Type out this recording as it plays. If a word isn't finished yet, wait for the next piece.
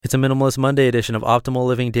It's a Minimalist Monday edition of Optimal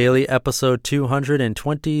Living Daily, episode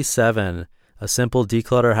 227, A Simple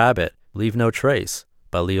Declutter Habit, Leave No Trace,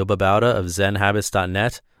 by Leo Babauta of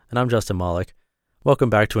ZenHabits.net, and I'm Justin Malik. Welcome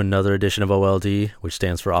back to another edition of OLD, which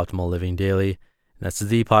stands for Optimal Living Daily. That's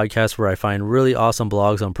the podcast where I find really awesome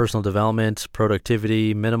blogs on personal development,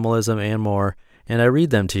 productivity, minimalism, and more, and I read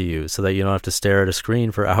them to you so that you don't have to stare at a screen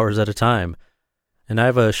for hours at a time. And I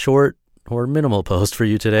have a short or minimal post for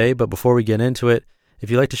you today, but before we get into it, if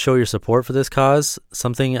you'd like to show your support for this cause,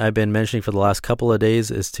 something I've been mentioning for the last couple of days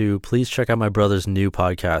is to please check out my brother's new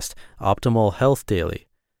podcast, Optimal Health Daily.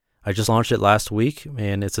 I just launched it last week,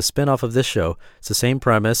 and it's a spinoff of this show. It's the same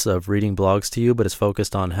premise of reading blogs to you, but it's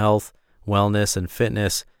focused on health, wellness, and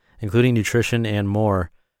fitness, including nutrition and more.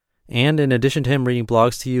 And in addition to him reading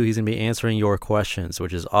blogs to you, he's going to be answering your questions,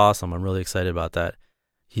 which is awesome. I'm really excited about that.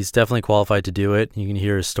 He's definitely qualified to do it. You can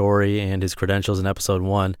hear his story and his credentials in episode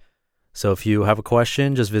 1. So if you have a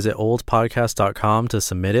question, just visit oldpodcast.com to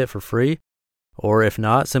submit it for free. Or if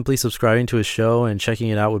not, simply subscribing to his show and checking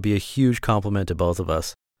it out would be a huge compliment to both of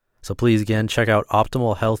us. So please, again, check out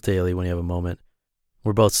Optimal Health Daily when you have a moment.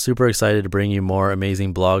 We're both super excited to bring you more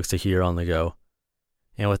amazing blogs to hear on the go.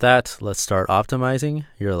 And with that, let's start optimizing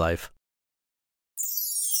your life.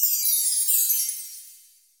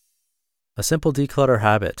 A Simple Declutter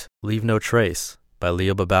Habit, Leave No Trace, by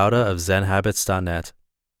Leo Babauta of ZenHabits.net.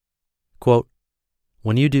 Quote,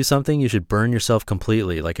 when you do something, you should burn yourself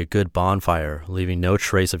completely like a good bonfire, leaving no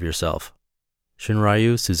trace of yourself.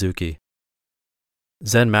 Shunryu Suzuki.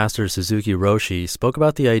 Zen master Suzuki Roshi spoke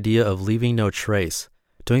about the idea of leaving no trace,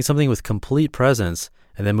 doing something with complete presence,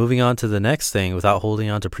 and then moving on to the next thing without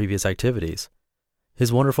holding on to previous activities.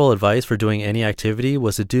 His wonderful advice for doing any activity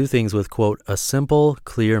was to do things with, quote, a simple,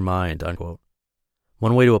 clear mind, unquote.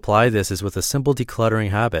 One way to apply this is with a simple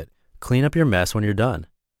decluttering habit. Clean up your mess when you're done.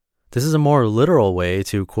 This is a more literal way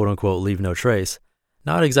to, quote-unquote, leave no trace.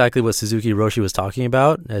 Not exactly what Suzuki Roshi was talking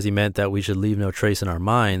about, as he meant that we should leave no trace in our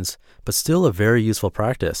minds, but still a very useful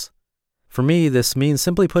practice. For me, this means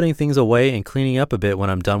simply putting things away and cleaning up a bit when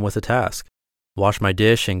I'm done with a task. Wash my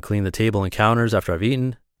dish and clean the table and counters after I've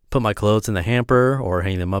eaten. Put my clothes in the hamper, or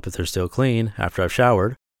hang them up if they're still clean, after I've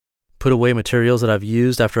showered. Put away materials that I've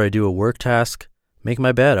used after I do a work task. Make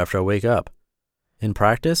my bed after I wake up. In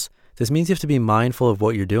practice, this means you have to be mindful of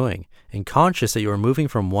what you're doing and conscious that you are moving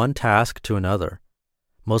from one task to another.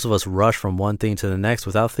 Most of us rush from one thing to the next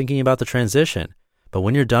without thinking about the transition. But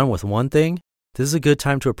when you're done with one thing, this is a good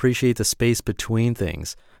time to appreciate the space between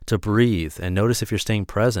things, to breathe and notice if you're staying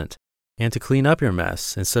present, and to clean up your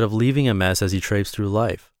mess instead of leaving a mess as you traipse through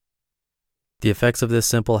life. The effects of this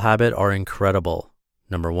simple habit are incredible.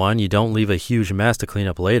 Number 1, you don't leave a huge mess to clean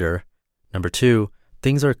up later. Number 2,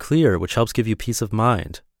 things are clear, which helps give you peace of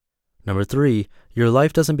mind. Number 3, your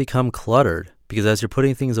life doesn't become cluttered because as you're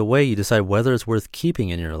putting things away, you decide whether it's worth keeping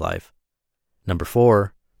in your life. Number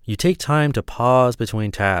 4, you take time to pause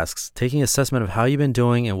between tasks, taking assessment of how you've been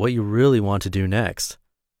doing and what you really want to do next.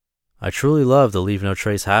 I truly love the leave no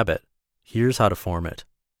trace habit. Here's how to form it.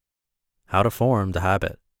 How to form the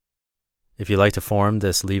habit. If you'd like to form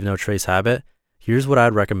this leave no trace habit, here's what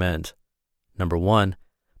I'd recommend. Number 1,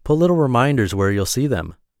 put little reminders where you'll see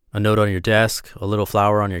them. A note on your desk, a little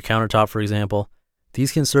flower on your countertop, for example.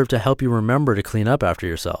 These can serve to help you remember to clean up after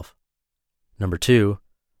yourself. Number 2,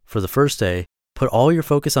 for the first day, put all your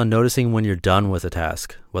focus on noticing when you're done with a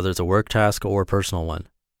task, whether it's a work task or a personal one.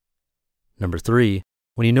 Number 3,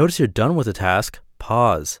 when you notice you're done with a task,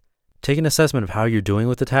 pause. Take an assessment of how you're doing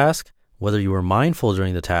with the task, whether you were mindful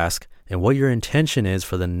during the task, and what your intention is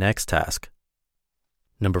for the next task.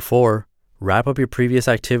 Number 4, wrap up your previous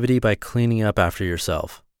activity by cleaning up after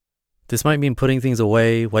yourself. This might mean putting things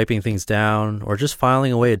away, wiping things down, or just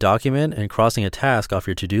filing away a document and crossing a task off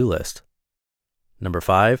your to-do list. Number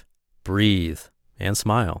 5, breathe and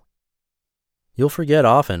smile. You'll forget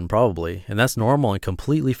often, probably, and that's normal and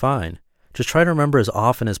completely fine. Just try to remember as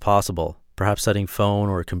often as possible, perhaps setting phone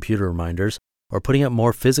or computer reminders, or putting up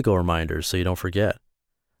more physical reminders so you don't forget.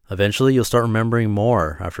 Eventually, you'll start remembering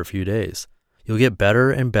more after a few days. You'll get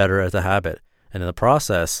better and better at the habit, and in the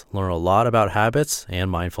process, learn a lot about habits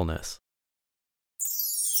and mindfulness.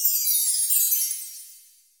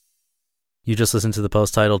 You just listened to the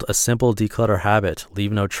post titled A Simple Declutter Habit,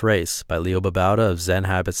 Leave No Trace by Leo Babauta of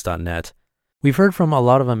ZenHabits.net. We've heard from a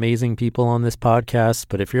lot of amazing people on this podcast,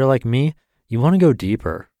 but if you're like me, you want to go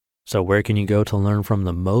deeper. So where can you go to learn from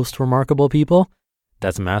the most remarkable people?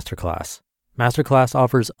 That's Masterclass. Masterclass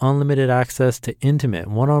offers unlimited access to intimate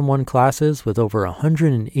one-on-one classes with over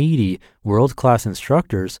 180 world-class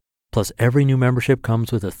instructors, plus every new membership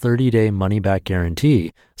comes with a 30-day money-back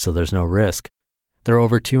guarantee, so there's no risk. There are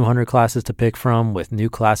over 200 classes to pick from, with new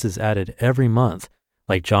classes added every month,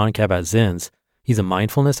 like Jon Kabat-Zinn's. He's a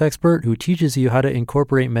mindfulness expert who teaches you how to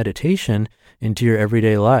incorporate meditation into your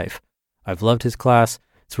everyday life. I've loved his class.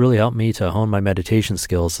 It's really helped me to hone my meditation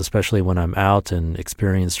skills, especially when I'm out and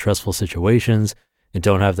experience stressful situations and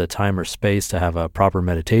don't have the time or space to have a proper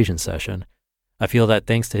meditation session. I feel that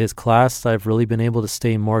thanks to his class, I've really been able to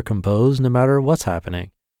stay more composed no matter what's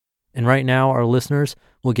happening. And right now, our listeners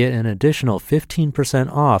will get an additional 15%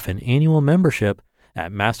 off an annual membership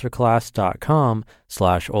at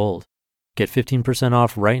masterclass.com/old. Get 15%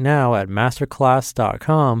 off right now at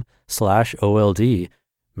masterclass.com/OLD,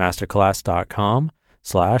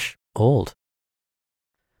 masterclass.com/old.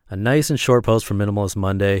 A nice and short post for Minimalist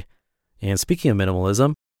Monday. And speaking of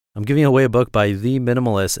minimalism, I'm giving away a book by The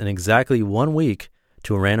Minimalist in exactly 1 week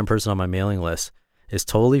to a random person on my mailing list. It's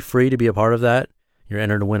totally free to be a part of that. You're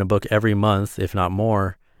entered to win a book every month, if not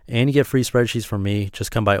more, and you get free spreadsheets from me.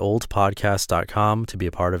 Just come by oldpodcast.com to be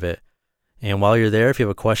a part of it. And while you're there, if you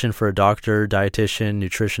have a question for a doctor, dietitian,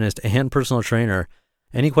 nutritionist, and personal trainer,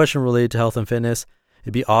 any question related to health and fitness,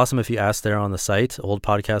 it'd be awesome if you asked there on the site,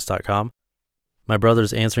 oldpodcast.com. My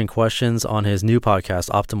brother's answering questions on his new podcast,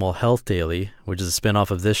 Optimal Health Daily, which is a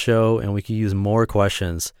spinoff of this show, and we can use more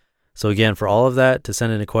questions. So again, for all of that, to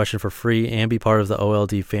send in a question for free and be part of the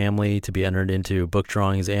OLD family, to be entered into book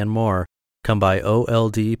drawings and more, come by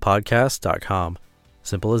oldpodcast.com.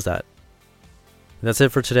 Simple as that. And that's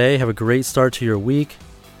it for today. Have a great start to your week,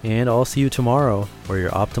 and I'll see you tomorrow where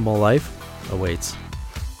your optimal life awaits.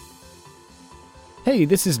 Hey,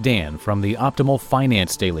 this is Dan from the Optimal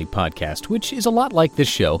Finance Daily podcast, which is a lot like this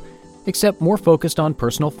show, except more focused on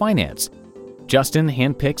personal finance. Justin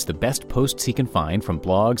handpicks the best posts he can find from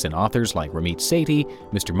blogs and authors like Ramit Sethi,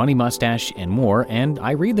 Mr. Money Mustache, and more, and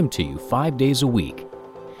I read them to you 5 days a week.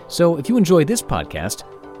 So if you enjoy this podcast,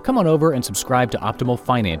 come on over and subscribe to Optimal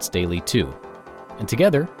Finance Daily too. And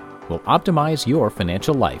together, we'll optimize your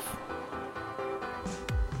financial life.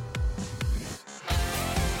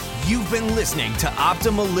 You've been listening to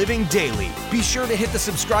Optimal Living Daily. Be sure to hit the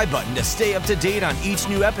subscribe button to stay up to date on each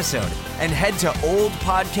new episode, and head to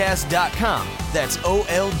oldpodcast.com. That's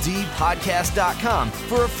oldpodcast.com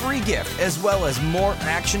for a free gift, as well as more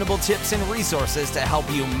actionable tips and resources to help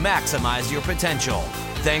you maximize your potential.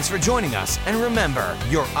 Thanks for joining us, and remember,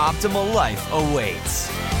 your optimal life awaits.